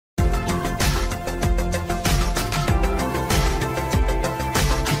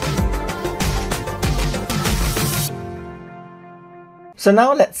So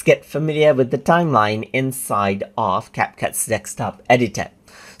now let's get familiar with the timeline inside of CapCut's desktop editor.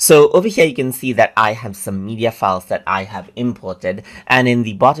 So over here you can see that I have some media files that I have imported, and in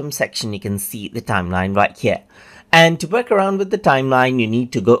the bottom section you can see the timeline right here. And to work around with the timeline, you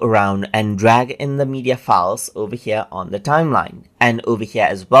need to go around and drag in the media files over here on the timeline. And over here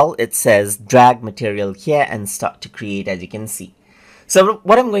as well, it says drag material here and start to create, as you can see. So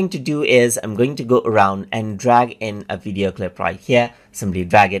what I'm going to do is I'm going to go around and drag in a video clip right here, simply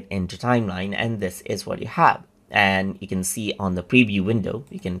drag it into timeline, and this is what you have. And you can see on the preview window,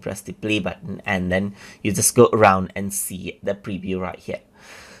 you can press the play button and then you just go around and see the preview right here.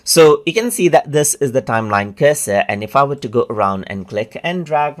 So you can see that this is the timeline cursor, and if I were to go around and click and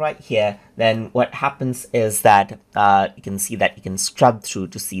drag right here, then what happens is that you can see that you can scrub through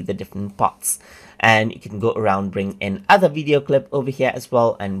to see the different parts. And you can go around, bring in other video clip over here as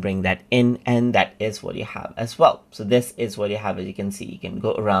well and bring that in, and that is what you have as well. So this is what you have. As you can see, you can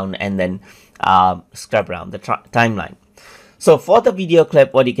go around and then scrub around the timeline. So for the video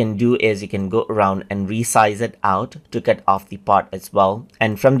clip, what you can do is you can go around and resize it out to cut off the part as well.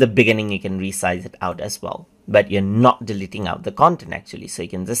 And from the beginning, you can resize it out as well. But you're not deleting out the content actually. So you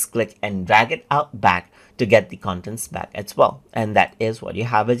can just click and drag it out back to get the contents back as well. And that is what you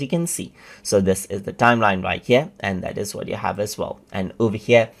have, as you can see. So this is the timeline right here, and that is what you have as well. And over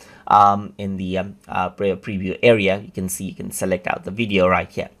here in the preview area, you can see you can select out the video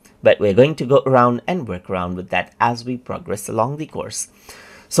right here. But we're going to go around and work around with that as we progress along the course.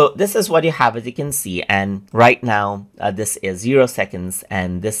 So this is what you have, as you can see, and right now this is 0 seconds,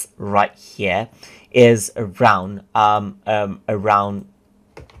 and this right here is around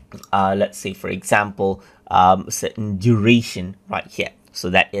let's say for example certain duration right here. So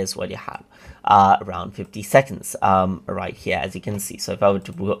that is what you have, around 50 seconds right here, as you can see. So if I were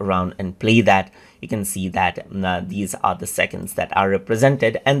to go around and play that, you can see that these are the seconds that are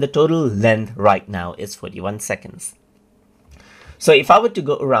represented, and the total length right now is 41 seconds. So if I were to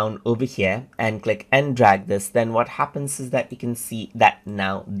go around over here and click and drag this, then what happens is that you can see that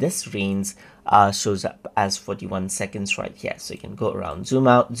now this range shows up as 41 seconds right here. So you can go around, zoom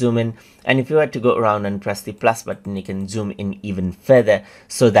out, zoom in, and if you were to go around and press the plus button, you can zoom in even further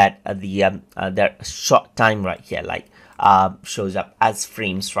so that the short time right here like shows up as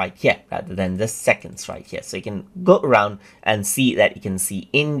frames right here rather than the seconds right here. So you can go around and see that you can see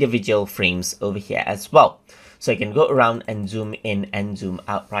individual frames over here as well. So you can go around and zoom in and zoom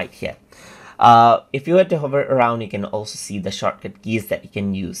out right here. If you were to hover around, you can also see the shortcut keys that you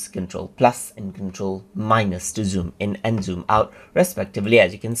can use, Control plus and Control minus, to zoom in and zoom out respectively,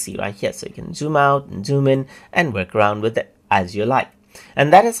 as you can see right here. So you can zoom out and zoom in and work around with it as you like.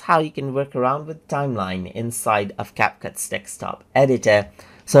 And that is how you can work around with timeline inside of CapCut's desktop editor.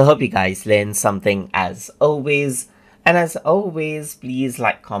 So I hope you guys learned something as always. And as always, please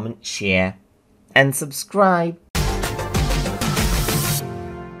like, comment, share, and subscribe.